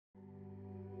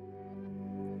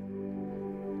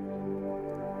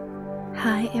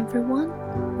Hi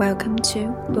everyone, welcome to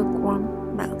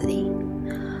Bookworm Melody,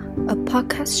 a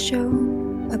podcast show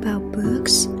about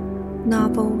books,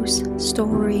 novels,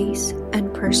 stories,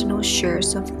 and personal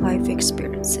shares of life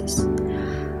experiences.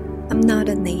 I'm not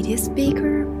a native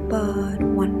speaker, but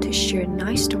want to share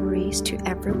nice stories to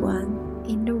everyone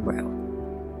in the world.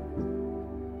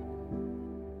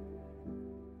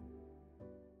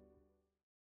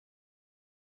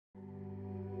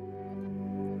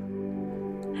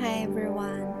 Hi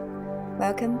everyone,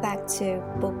 welcome back to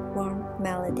Bookworm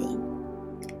Melody.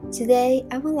 Today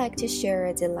I would like to share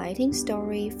a delighting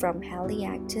story from Helly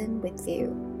Acton with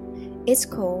you. It's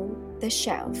called The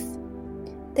Shelf.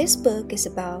 This book is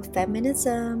about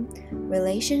feminism,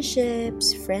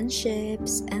 relationships,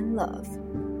 friendships, and love.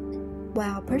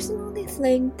 While I personally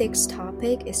think this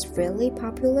topic is really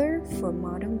popular for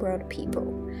modern world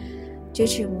people, due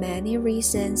to many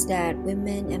reasons that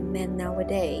women and men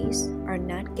nowadays are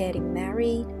not getting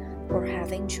married or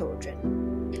having children.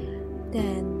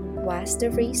 Then what's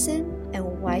the reason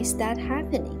and why is that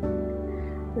happening?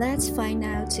 Let's find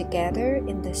out together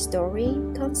in the story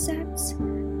concepts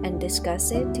and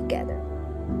discuss it together.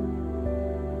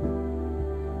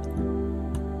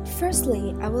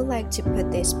 Firstly, I would like to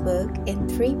put this book in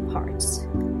 3 parts.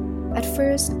 At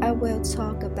first, I will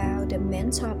talk about the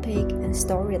main topic and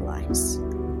storylines.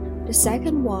 The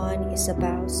second one is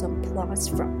about some plots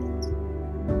from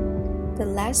it. The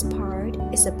last part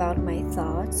is about my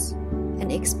thoughts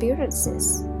and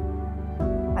experiences.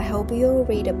 I hope you'll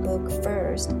read a book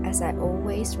first, as I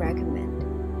always recommend.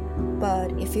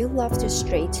 But if you love to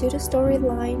straight to the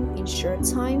storyline in short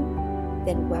time,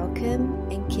 then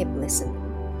welcome and keep listening.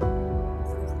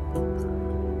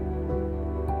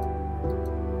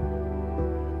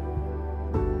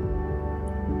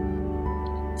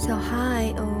 So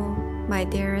hi all my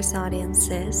dearest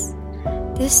audiences.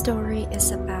 This story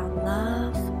is about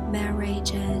love,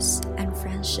 marriages, and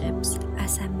friendships,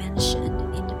 as I mentioned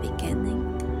in the beginning.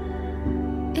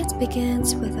 It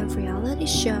begins with a reality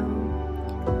show.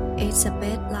 It's a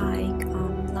bit like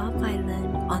Love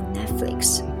Island on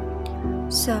Netflix.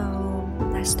 So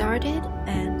let's start it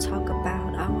and talk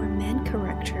about our main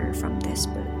character from this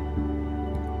book.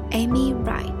 Amy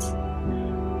Wright.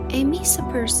 Amy's a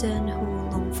person who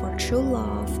longs for true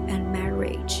love and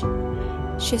marriage.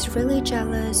 She's really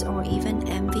jealous or even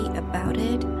envy about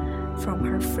it from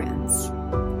her friends.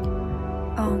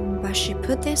 But she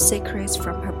put these secrets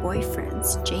from her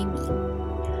boyfriends,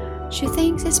 Jamie. She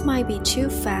thinks this might be too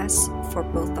fast for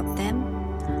both of them.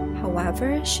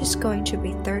 However, she's going to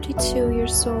be 32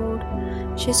 years old.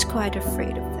 She's quite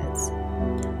afraid of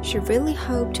it. She really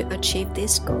hoped to achieve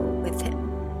this goal with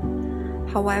him.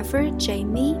 However,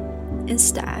 Jamie,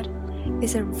 instead,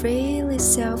 is a really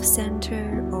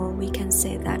self-centered, or we can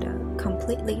say that a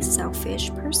completely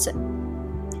selfish person.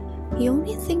 He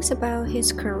only thinks about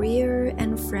his career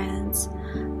and friends,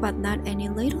 but not any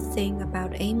little thing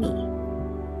about Amy.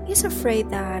 He's afraid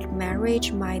that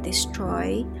marriage might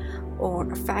destroy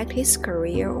or affect his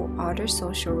career or other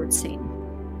social routine.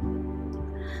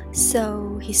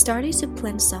 So he started to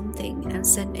plan something and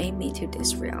sent Amy to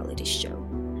this reality show,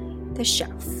 The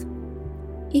Shelf.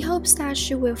 He hopes that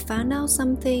she will find out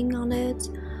something on it,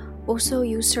 also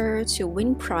use her to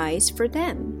win prize for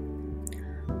them.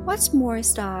 What's more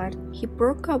is that he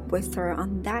broke up with her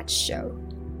on that show.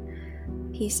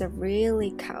 He's a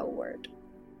really coward.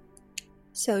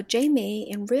 So Jamie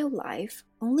in real life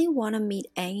only want to meet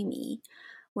Amy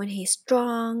when he's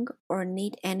drunk or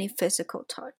need any physical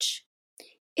touch.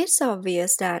 It's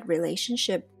obvious that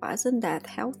relationship wasn't that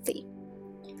healthy.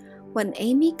 When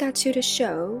Amy got to the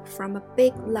show from a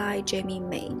big lie Jamie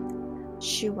made,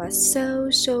 she was so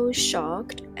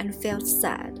shocked and felt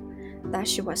sad that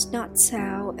she was not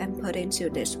told and put into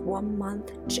this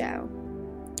 1-month jail.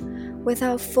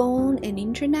 Without phone and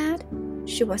internet,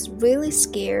 she was really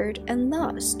scared and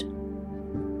lost.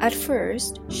 At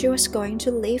first, she was going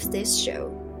to leave this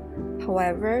show.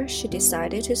 However, she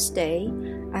decided to stay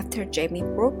after Jamie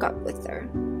broke up with her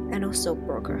and also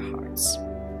broke her heart.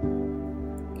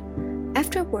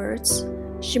 Afterwards,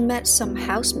 she met some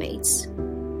housemates.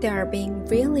 They are being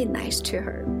really nice to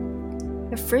her.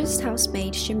 The first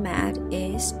housemate she met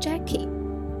is Jackie.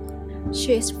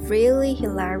 She is really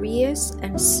hilarious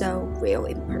and so real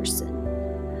in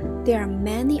person. There are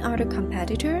many other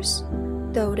competitors,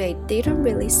 though they didn't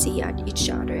really see each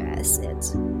other as it.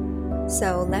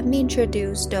 So let me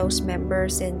introduce those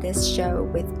members in this show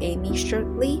with Amy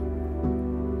shortly.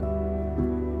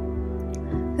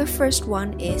 The first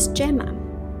one is Gemma.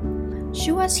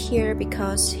 She was here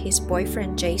because his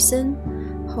boyfriend Jason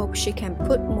hoped she can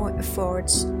put more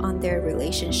efforts on their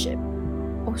relationship.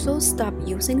 also stop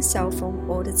using cell phone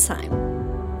all the time.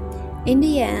 In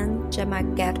the end, Gemma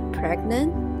gets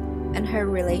pregnant and her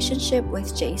relationship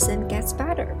with Jason gets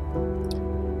better.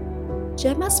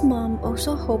 Gemma's mom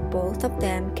also hopes both of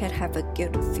them can have a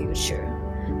good future,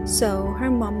 so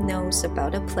her mom knows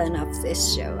about the plan of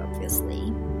this show, obviously.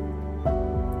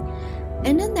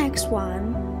 And the next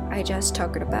one I just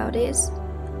talked about is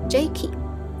Jakey.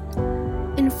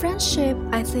 In friendship,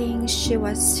 I think she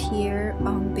was here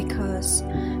because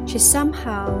she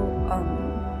somehow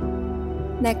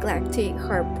neglected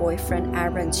her boyfriend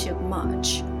Aaron too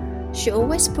much. She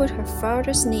always put her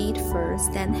father's need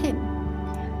first than him.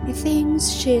 I think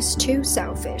she's too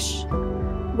selfish.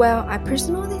 Well, I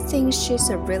personally think she's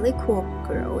a really cool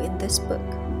girl in this book.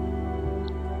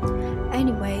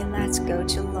 Anyway, let's go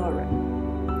to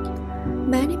Lauren.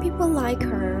 Many people like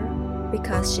her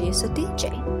because she is a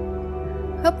DJ.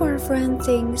 Her boyfriend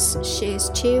thinks she is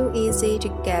too easy to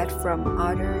get from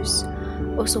others,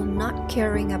 also not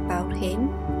caring about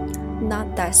him,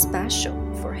 not that special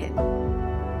for him.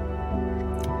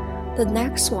 The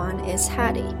next one is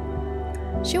Hattie.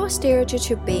 She was there due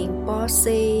to being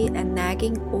bossy and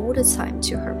nagging all the time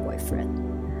to her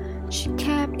boyfriend. She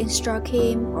kept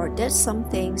instructing him or did some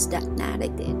things that Natty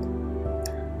did.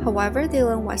 However,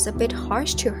 Dylan was a bit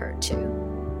harsh to her too.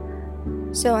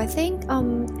 So I think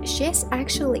she's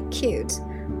actually cute,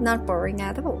 not boring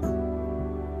at all.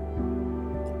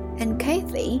 And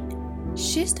Kathy,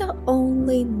 she's the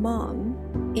only mom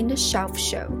in the Shelf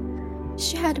show.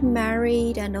 She had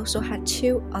married and also had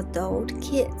 2 adult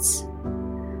kids.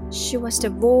 She was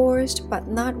divorced but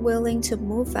not willing to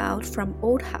move out from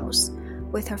old house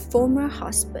with her former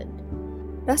husband.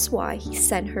 That's why he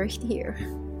sent her here.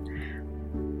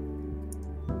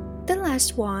 The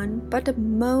last one, but the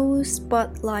most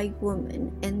spotlight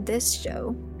woman in this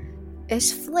show,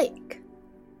 is Flick.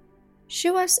 She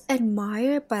was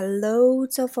admired by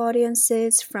loads of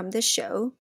audiences from the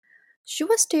show. She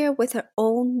was there with her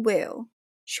own will.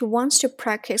 She wants to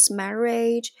practice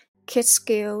marriage, kid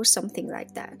skills, something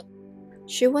like that.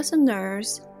 She was a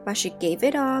nurse, but she gave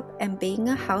it up and being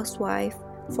a housewife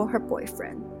for her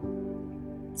boyfriend,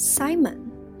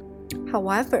 Simon.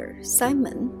 However,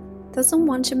 Simon doesn't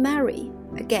want to marry.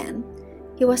 Again,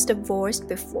 he was divorced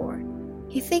before.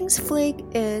 He thinks Flick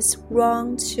is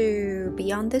wrong to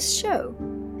be on this show.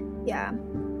 Yeah.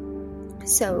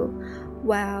 So,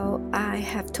 while I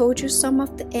have told you some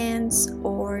of the ends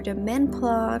or the main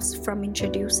plots from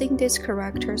introducing these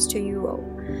characters to you all,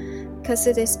 because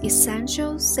it is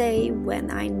essential say when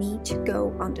I need to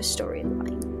go on the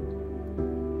storyline.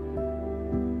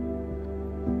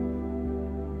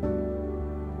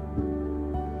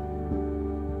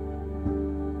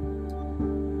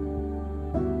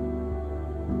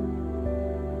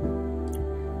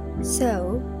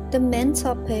 So, the main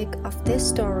topic of this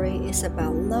story is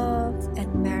about love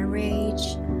and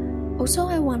marriage. Also,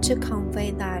 I want to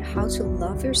convey that how to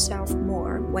love yourself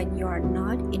more when you are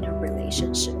not in a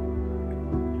relationship.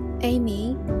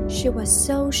 Amy, she was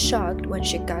so shocked when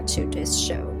she got to this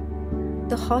show.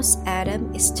 The host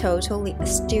Adam is totally a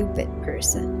stupid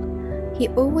person. He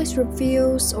always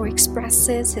reveals or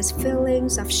expresses his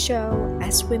feelings of show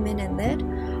as women in it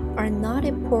are not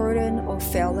important or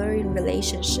failure in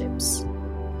relationships.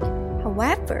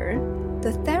 However,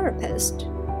 the therapist,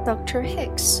 Dr.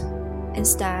 Hicks,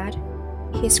 instead,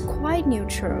 he's quite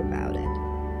neutral about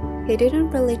it. He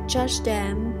didn't really judge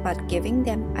them, but giving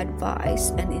them advice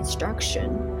and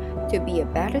instruction to be a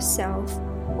better self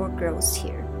or girls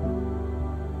here.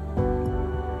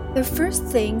 The first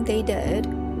thing they did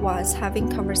was having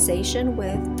conversation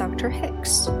with Dr.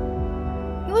 Hicks.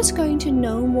 He was going to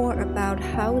know more about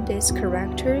how these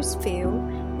characters feel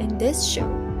in this show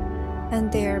and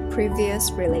their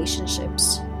previous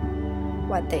relationships,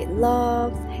 what they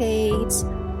love, hate,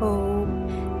 hope,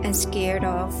 and scared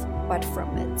of what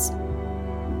from it.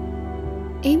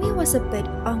 Amy was a bit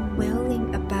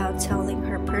unwilling about telling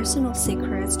her personal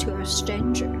secrets to a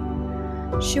stranger.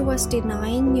 She was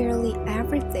denying nearly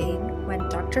everything when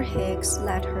Dr. Hicks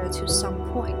led her to some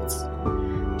points.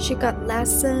 She got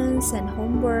lessons and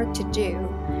homework to do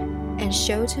and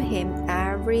showed to him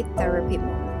every therapy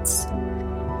moment.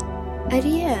 At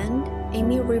the end,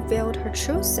 Amy revealed her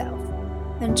true self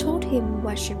and told him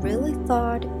what she really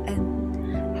thought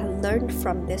and had learned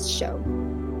from this show.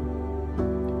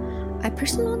 I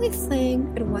personally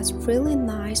think it was really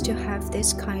nice to have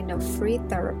this kind of free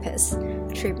therapist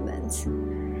treatment.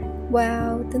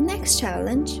 Well, the next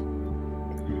challenge,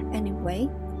 anyway,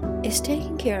 is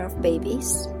taking care of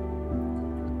babies.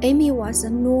 Amy was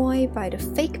annoyed by the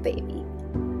fake baby.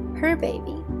 Her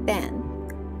baby, Ben,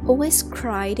 always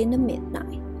cried in the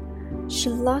midnight. She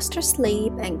lost her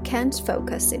sleep and can't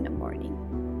focus in the morning.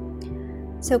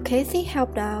 So Kathy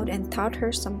helped out and taught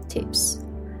her some tips.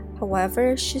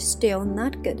 However, she's still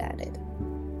not good at it.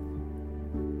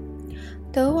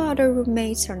 Though other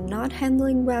roommates are not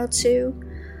handling well too,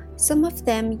 some of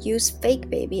them use fake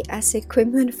baby as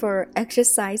equipment for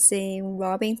exercising,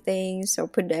 robbing things, or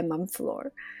put them on the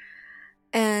floor.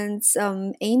 And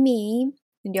Amy,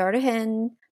 on the other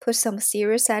hand, put some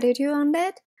serious attitude on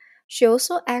that. She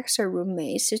also asked her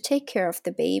roommates to take care of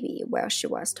the baby while she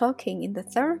was talking in the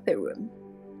therapy room.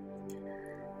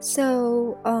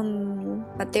 So,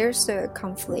 but there's a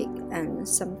conflict and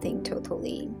something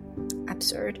totally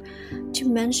absurd. To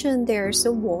mention there's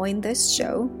a war in this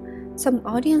show. Some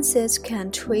audiences can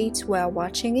tweet while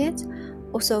watching it.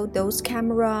 Also, those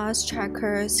cameras,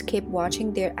 trackers keep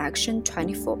watching their action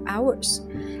 24 hours,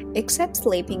 except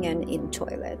sleeping and in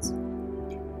toilets.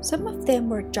 Some of them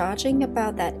were judging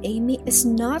about that Amy is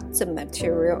not the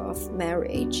material of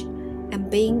marriage and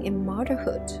being in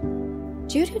motherhood.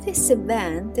 Due to this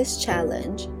event, this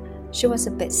challenge, she was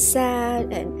a bit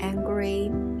sad and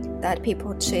angry that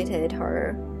people treated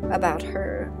her about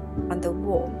her on the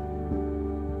wall.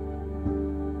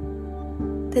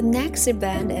 The next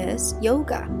event is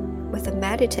yoga with a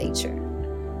meditator.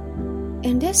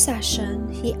 In this session,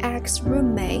 he asks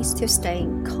roommates to stay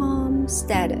in calm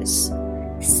status,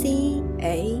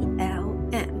 CALM.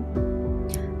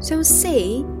 So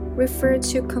C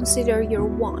refers to consider your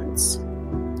wants.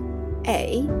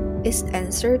 A is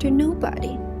answer to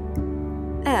nobody.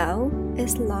 L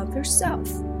is love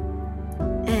yourself.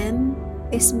 M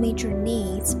is meet your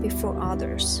needs before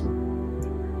others.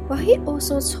 But he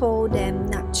also told them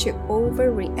not to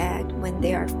overreact when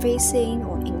they are facing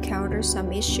or encounter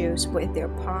some issues with their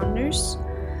partners.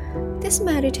 This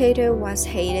meditator was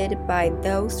hated by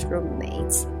those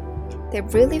roommates. They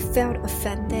really felt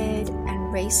offended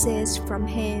and racist from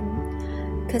him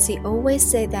because he always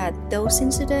said that those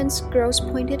incidents girls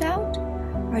pointed out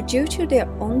are due to their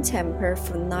own temper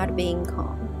for not being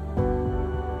calm.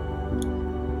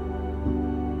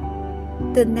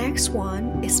 The next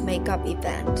one is makeup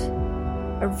event.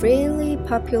 A really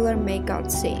popular makeup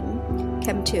team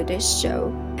came to this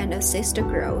show and assist the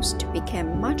girls to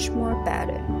become much more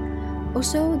better.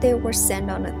 Also, they were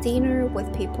sent on a dinner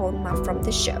with people not from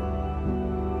the show.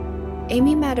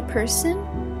 Amy met a person.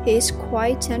 He is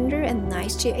quite tender and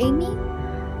nice to Amy.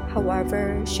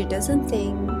 However, she doesn't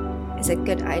think it's a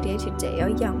good idea to date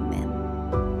a young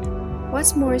man.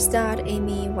 What's more is that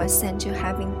Amy was sent to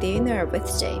having dinner with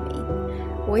Jamie,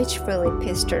 which really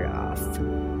pissed her off.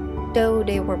 Though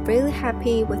they were really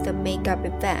happy with the makeup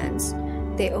events,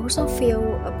 they also feel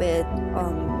a bit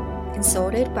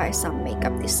insulted by some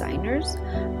makeup designers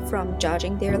from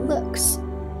judging their looks.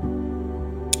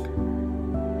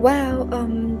 Well,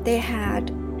 they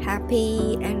had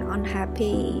happy and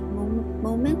unhappy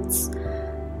moments,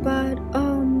 but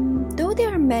though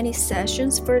there are many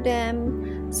sessions for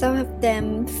them, some of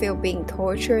them feel being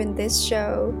tortured in this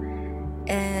show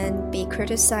and be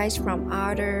criticized from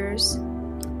others,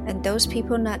 and those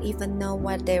people not even know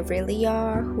what they really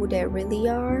are, who they really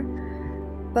are.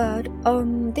 But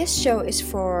this show is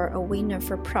for a winner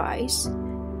for prize,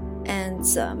 and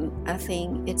I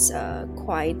think it's a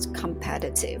quite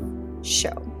competitive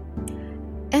show.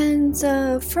 And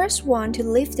the first one to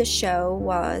leave the show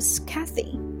was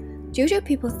Kathy, due to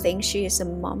people think she is a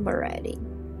mom already.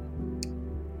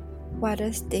 What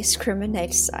a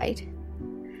discriminate side.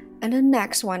 And the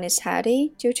next one is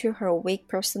Hattie, due to her weak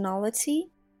personality.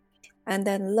 And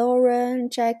then Lauren,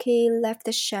 Jackie left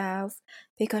the show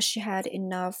because she had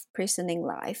enough prisoning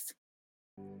life.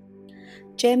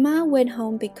 Gemma went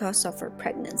home because of her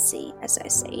pregnancy, as I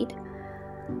said.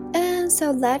 And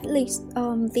so that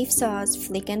leaves us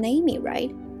Flick and Amy,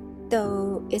 right?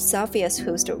 Though it's obvious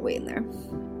who's the winner.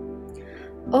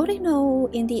 All in all,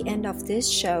 in the end of this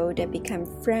show, they become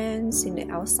friends in the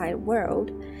outside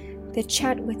world. They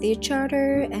chat with each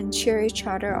other and cheer each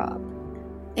other up.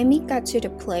 Amy got to the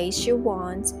place she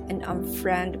wants and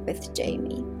unfriended with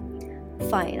Jamie.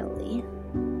 Finally.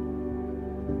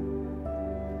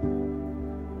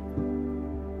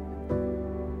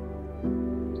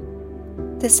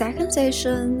 The second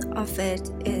season of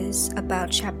it is about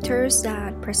chapters that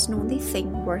I personally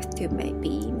think worth to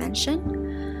maybe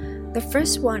mention. The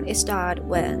first one is that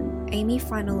when Amy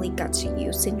finally got to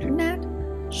use internet,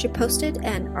 she posted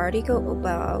an article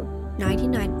about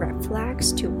 99 red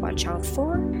flags to watch out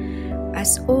for,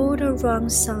 as all the wrong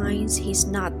signs he's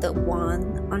not the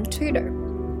one on Twitter.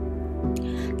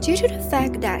 Due to the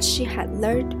fact that she had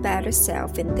learned about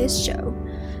herself in this show,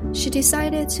 she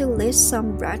decided to list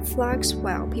some red flags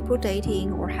while people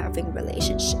dating or having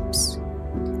relationships.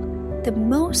 The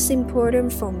most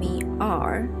important for me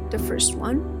are the first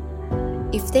one,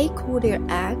 if they call their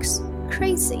ex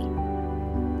crazy,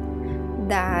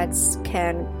 that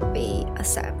can be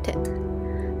accepted.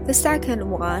 The second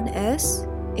one is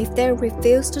if they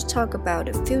refuse to talk about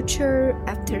the future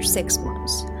after 6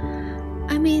 months.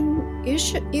 I mean, you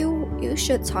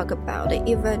should talk about it,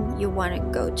 even you want to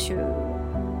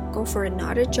go for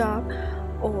another job,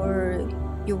 or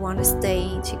you want to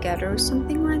stay together or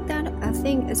something like that. I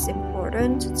think it's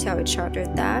important to tell each other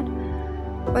that.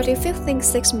 But if you think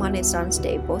 6 months is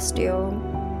unstable still,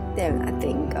 then I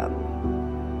think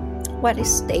what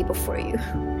is stable for you?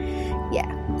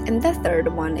 Yeah. And the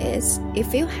third one is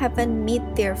if you haven't meet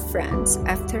their friends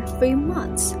after 3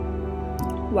 months.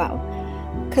 Wow.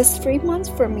 Because 3 months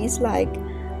for me is like,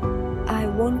 I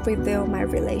won't reveal my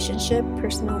relationship.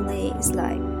 Personally, it's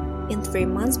like in 3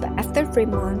 months. But after 3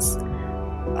 months,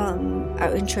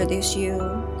 I'll introduce you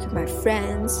to my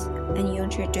friends, and you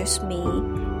introduce me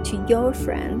to your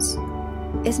friends.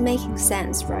 It's making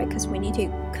sense, right? Because we need to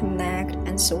connect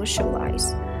and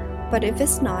socialize. But if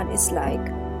it's not, it's like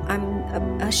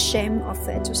I'm ashamed of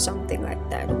it or something like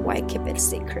that. Why keep it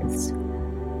secrets?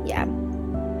 Yeah.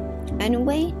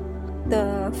 Anyway,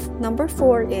 the number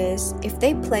 4 is if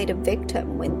they play the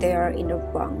victim when they are in the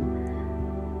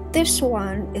wrong. This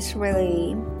one is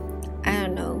really, I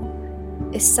don't know,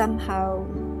 it somehow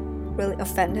really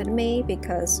offended me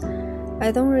because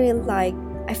I don't really like,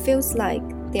 I feel like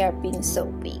they are being so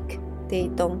weak. They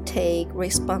don't take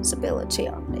responsibility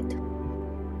on it.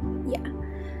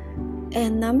 Yeah.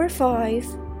 And number 5,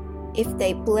 if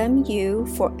they blame you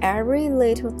for every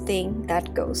little thing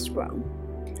that goes wrong.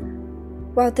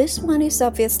 Well, this one is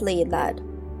obviously that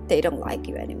they don't like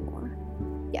you anymore.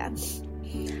 Yeah.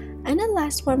 And the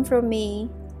last one for me,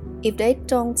 if they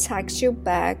don't text you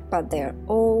back but they're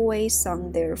always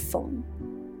on their phone.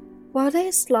 Well,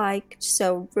 that's like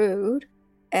so rude,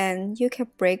 and you can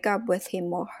break up with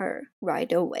him or her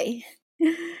right away.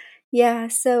 Yeah,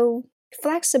 so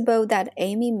flexible that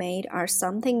Amy made are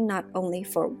something not only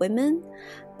for women,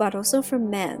 but also for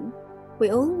men.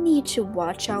 We all need to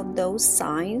watch out those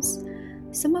signs.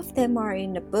 Some of them are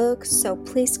in the book, so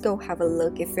please go have a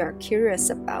look if you are curious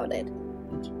about it.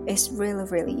 It's really,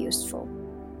 really useful.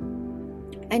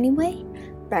 Anyway,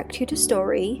 back to the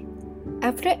story.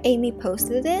 After Amy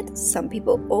posted it, some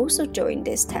people also joined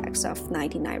this text of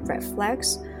 99 red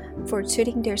flags for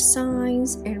tuning their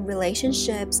signs and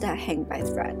relationships that hang by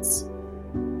threads.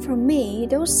 For me,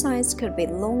 those signs could be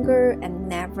longer and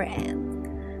never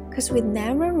end, because we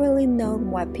never really know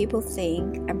what people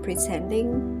think and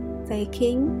pretending,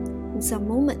 faking in some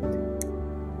moment.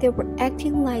 They were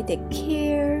acting like they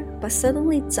care, but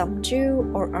suddenly dumped you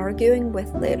or arguing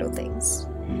with little things.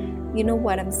 You know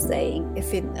what I'm saying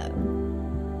if you know.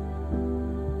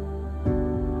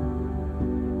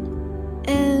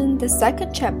 And the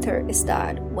second chapter is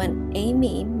that when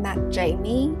Amy met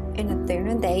Jamie in a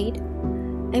dinner date,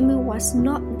 Amy was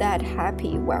not that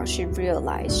happy while she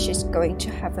realized she's going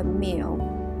to have a meal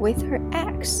with her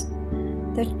ex,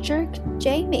 the jerk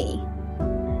Jamie.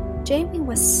 Jamie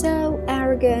was so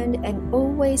arrogant and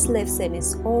always lives in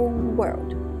his own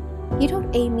world. He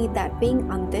told Amy that being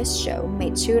on this show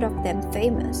made two of them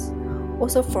famous,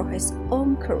 also for his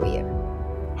own career.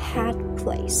 Had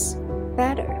place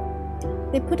better.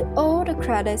 They put all the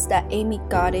credits that Amy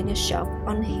got in the show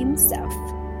on himself.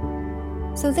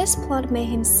 So this plot made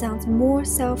him sound more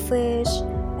selfish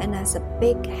and as a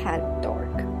big head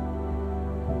dork.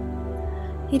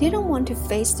 He didn't want to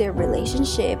face their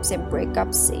relationships and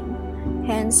breakup scene,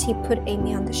 hence he put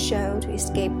Amy on the show to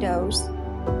escape those.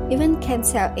 Even can't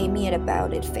tell Amy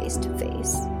about it face to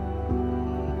face.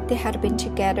 They had been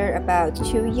together about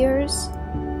 2 years.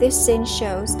 This scene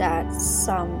shows that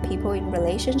some people in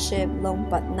relationship long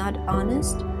but not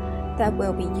honest, that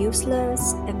will be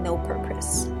useless and no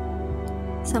purpose.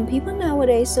 Some people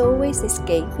nowadays always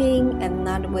escaping and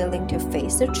not willing to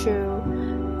face the truth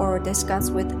or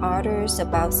discuss with others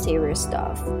about serious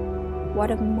stuff. What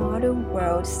a modern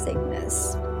world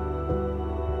sickness.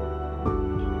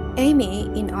 Amy,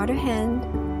 on the other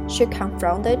hand, she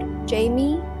confronted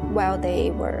Jamie while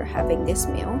they were having this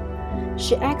meal.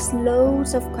 She asked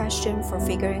loads of questions for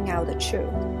figuring out the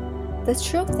truth. The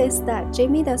truth is that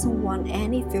Jamie doesn't want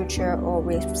any future or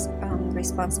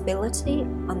responsibility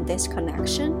on this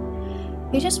connection.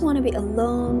 He just wants to be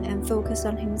alone and focus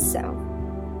on himself.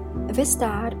 If it's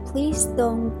that, please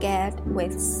don't get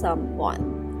with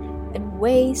someone and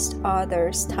waste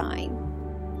others' time.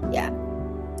 Yeah.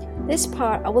 This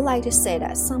part, I would like to say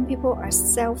that some people are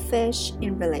selfish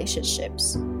in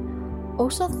relationships.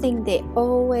 Also think they're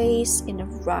always in the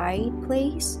right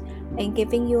place and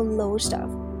giving you low stuff.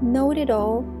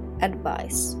 know-it-all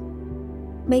advice,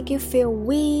 make you feel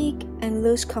weak and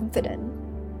lose confidence.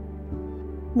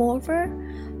 Moreover,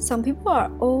 some people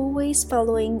are always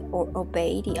following or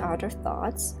obey the other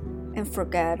thoughts and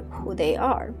forget who they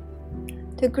are.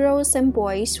 The girls and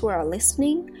boys who are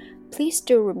listening, please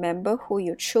do remember who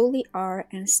you truly are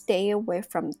and stay away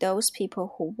from those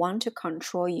people who want to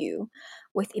control you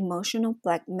with emotional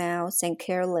blackmails and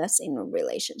careless in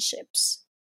relationships.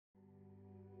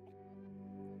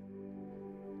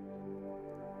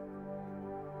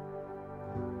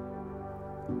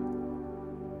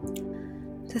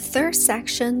 The third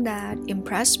section that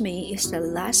impressed me is the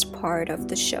last part of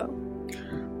the show.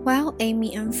 While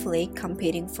Amy and Flick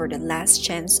competing for the last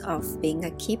chance of being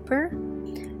a keeper,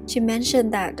 she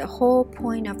mentioned that the whole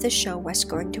point of the show was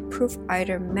going to prove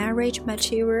either marriage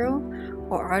material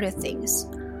or other things.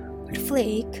 But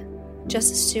Flick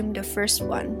just assumed the first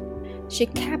one. She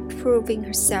kept proving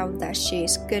herself that she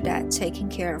is good at taking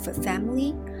care of her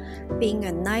family, being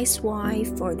a nice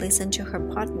wife or listen to her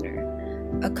partner.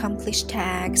 Accomplished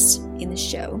tasks in the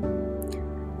show.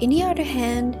 On the other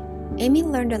hand, Amy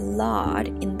learned a lot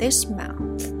in this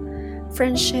month.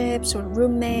 Friendships with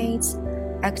roommates,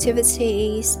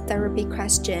 activities, therapy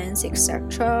questions,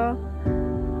 etc.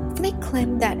 Flick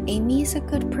claimed that Amy is a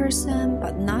good person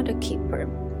but not a keeper.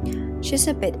 She's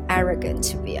a bit arrogant,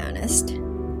 to be honest.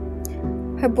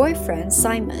 Her boyfriend,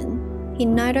 Simon, he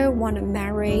neither want a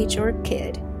marriage or a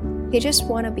kid. He just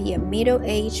want to be a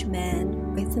middle-aged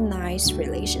man with a nice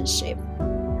relationship.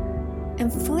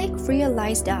 And Flick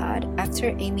realized that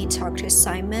after Amy talked to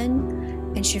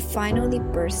Simon, and she finally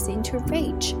burst into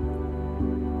rage.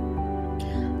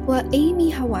 While Amy,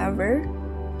 however,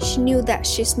 she knew that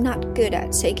she's not good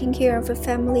at taking care of a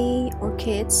family or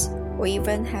kids or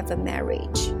even have a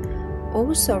marriage,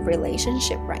 also a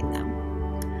relationship right now.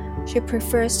 She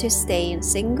prefers to stay in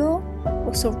single,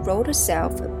 also wrote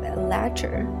herself a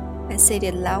letter and said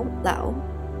it loud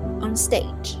on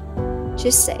stage. She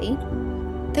said,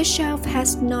 "The shelf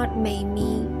has not made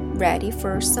me ready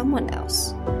for someone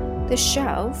else. The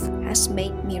shelf has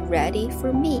made me ready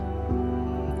for me."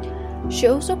 She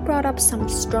also brought up some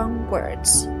strong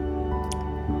words.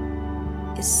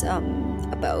 It's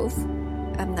above.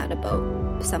 I'm not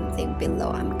above. Something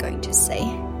below I'm going to say.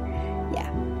 Yeah.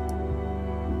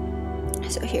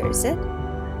 So here is it.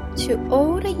 To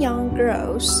all the young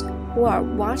girls who are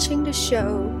watching the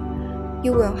show,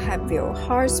 you will have your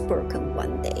hearts broken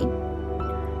one day.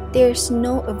 There's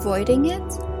no avoiding it,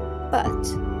 but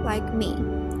like me,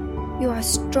 you are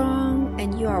strong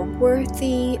and you are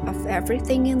worthy of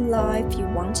everything in life you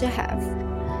want to have.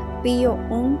 Be your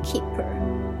own keeper,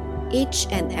 each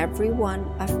and every one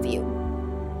of you.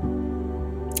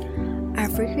 I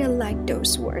really like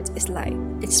those words. It's like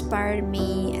inspired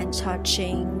me and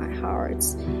touching my heart.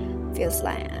 Feels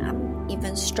like I'm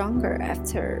even stronger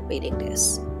after reading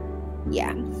this.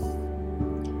 Yeah.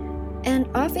 And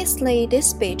obviously this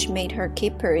speech made her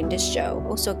keeper in this show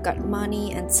also got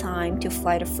money and time to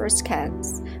fly the first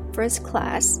class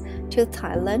to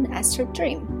Thailand as her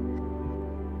dream.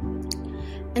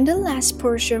 In the last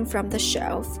portion from the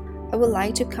shelf, I would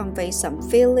like to convey some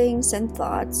feelings and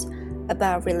thoughts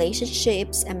about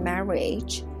relationships and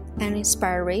marriage and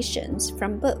inspirations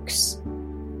from books.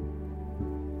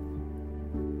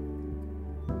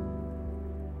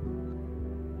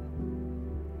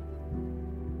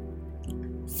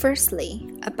 Firstly,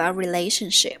 about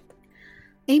relationship.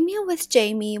 Amy with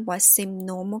Jamie was seem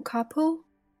normal couple,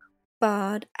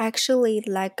 but actually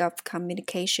lack of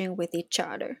communication with each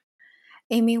other.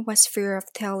 Amy was fear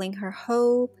of telling her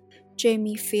hope,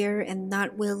 Jamie fear and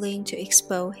not willing to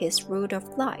expose his root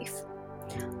of life.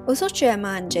 Also Gemma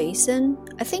and Jason,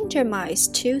 I think Gemma is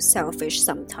too selfish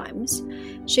sometimes.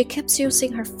 She keeps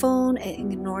using her phone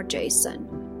and ignore Jason.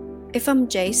 If I'm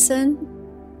Jason,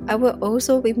 I will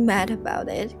also be mad about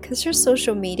it because your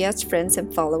social media's friends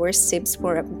and followers seems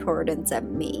more important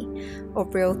than me or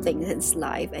real things in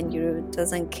life and you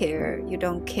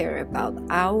don't care about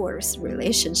our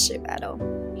relationship at all.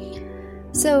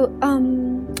 So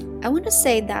I want to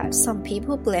say that some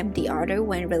people blame the other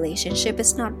when relationship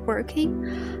is not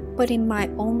working, but in my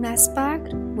own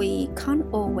aspect, we can't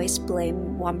always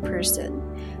blame one person.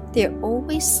 There's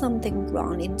always something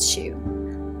wrong in two.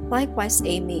 Likewise,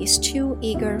 Amy is too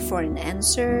eager for an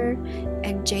answer,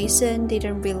 and Jason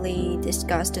didn't really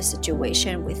discuss the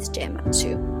situation with Gemma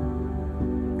too.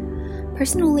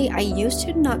 Personally, I used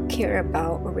to not care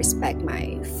about or respect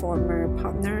my former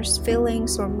partner's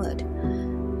feelings or mood.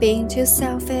 Being too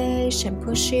selfish and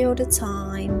pushy all the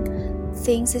time,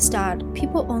 things is that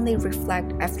people only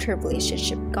reflect after a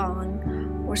relationship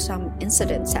gone or some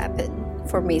incidents happen.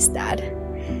 For me, it's that.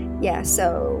 Yeah,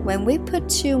 so when we put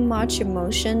too much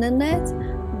emotion in it,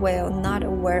 we're not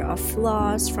aware of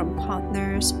flaws from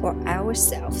partners or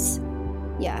ourselves.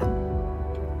 Yeah.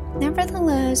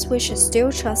 Nevertheless, we should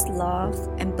still trust love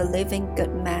and believe in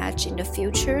good match in the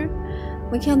future.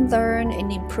 We can learn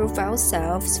and improve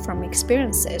ourselves from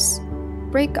experiences,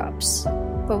 breakups,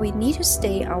 but we need to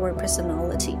stay our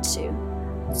personality too.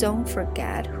 Don't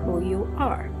forget who you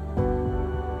are.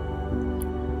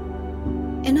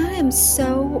 And I am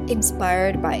so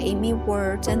inspired by Amy's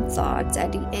words and thoughts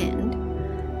at the end.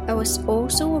 I was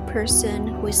also a person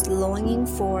who is longing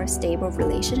for a stable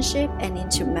relationship and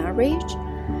into marriage.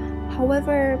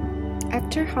 However,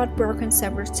 after heartbroken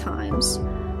several times,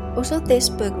 also this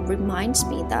book reminds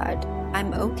me that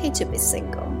I'm okay to be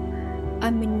single.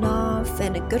 I'm enough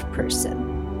and a good person.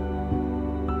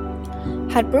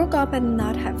 Heartbroken up and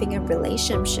not having a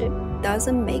relationship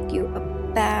doesn't make you a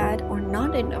bad or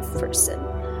not enough person.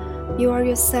 You are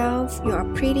yourself, you are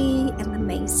pretty and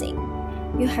amazing.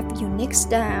 You have unique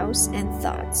styles and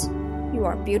thoughts. You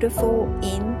are beautiful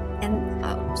in and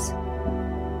out.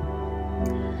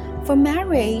 For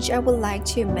marriage, I would like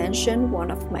to mention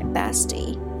one of my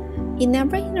bestie. He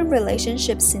never in a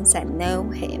relationship since I know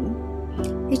him.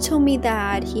 He told me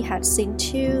that he had seen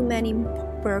too many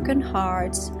broken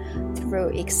hearts through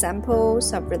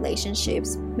examples of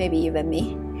relationships, maybe even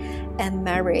me, and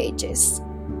marriages.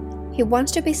 He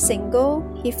wants to be single.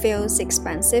 He feels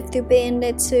expensive to be in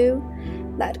it too.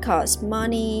 That costs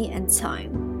money and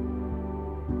time.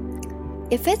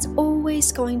 If it's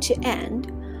always going to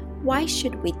end, why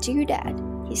should we do that?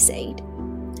 He said.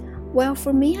 Well,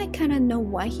 for me, I kind of know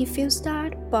why he feels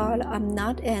that, but I'm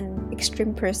not an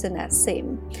extreme person as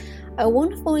him. I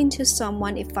won't fall into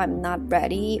someone if I'm not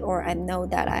ready or I know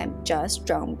that I'm just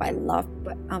drawn by love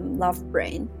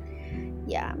brain.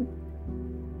 Yeah.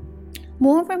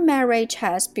 Moreover, marriage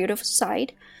has beautiful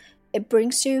side. It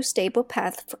brings you stable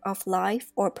path of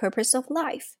life or purpose of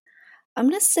life. I'm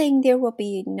not saying there will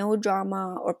be no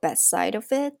drama or bad side of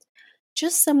it.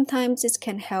 Just sometimes it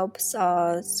can help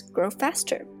us grow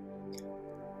faster.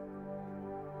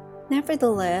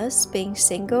 Nevertheless, being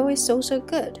single is also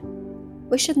good.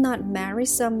 We should not marry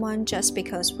someone just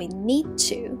because we need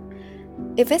to.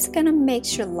 If it's gonna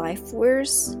make your life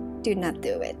worse, do not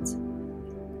do it.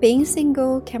 Being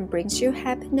single can bring you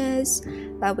happiness,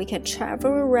 that we can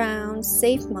travel around,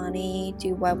 save money,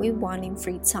 do what we want in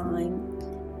free time.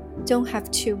 Don't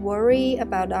have to worry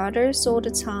about others all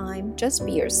the time, just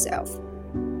be yourself.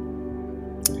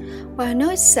 Well, I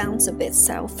know it sounds a bit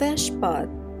selfish, but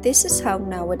this is how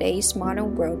nowadays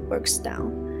modern world works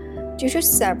now. Due to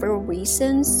several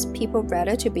reasons, people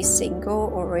rather to be single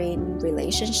or in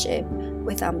relationship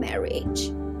without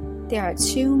marriage. There are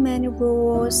too many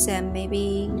rules and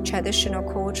maybe traditional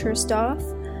culture stuff.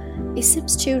 It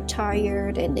seems too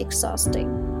tired and exhausting.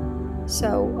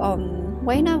 So,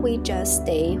 why not we just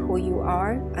stay who you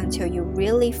are until you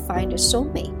really find a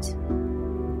soulmate?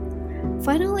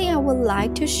 Finally, I would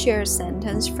like to share a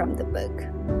sentence from the book.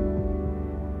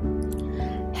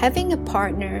 Having a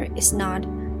partner is not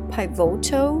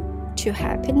pivotal to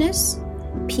happiness,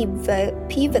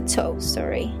 pivotal.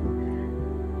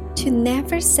 To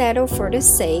never settle for the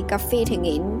sake of fitting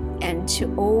in and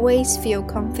to always feel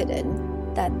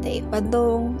confident that they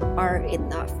alone are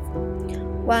enough.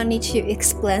 Well, I need to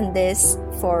explain this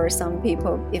for some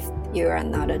people if you are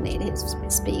not a native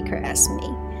speaker as me.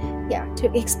 Yeah,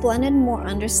 to explain it more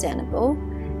understandable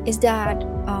is that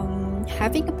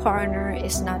having a partner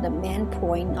is not the main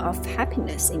point of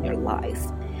happiness in your life.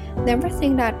 Never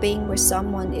think that being with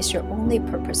someone is your only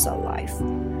purpose of life.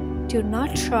 Do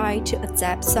not try to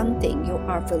adapt something you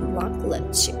are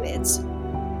reluctant to it.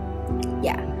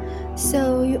 Yeah,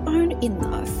 so you aren't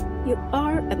enough. You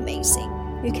are amazing.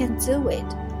 You can do it.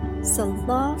 So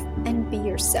love and be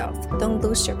yourself. Don't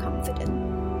lose your confidence.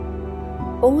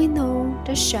 All in all,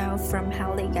 The Shelf from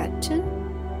Helly Acton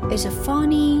is a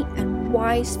funny and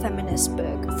wise feminist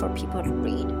book for people to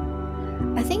read.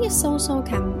 I think it also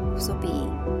can be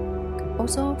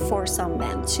for some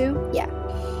men too. Yeah.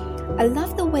 I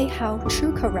love the way how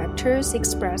true characters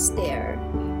express their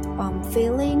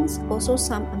feelings. Also,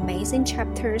 some amazing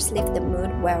chapters lift the mood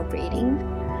while reading.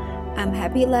 I'm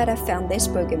happy that I found this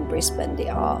book in Brisbane, the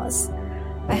Oz.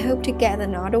 I hope to get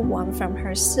another one from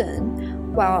her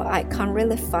soon. Well, I can't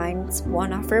really find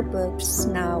one of her books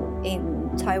now in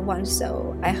Taiwan,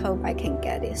 so I hope I can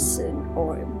get it soon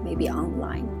or maybe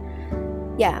online.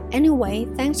 Yeah, anyway,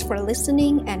 thanks for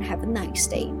listening and have a nice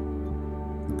day.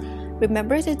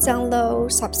 Remember to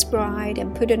download, subscribe,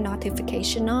 and put a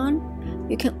notification on.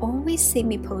 You can always see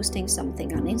me posting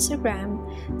something on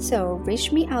Instagram, so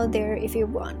reach me out there if you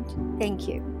want. Thank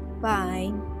you.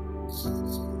 Bye.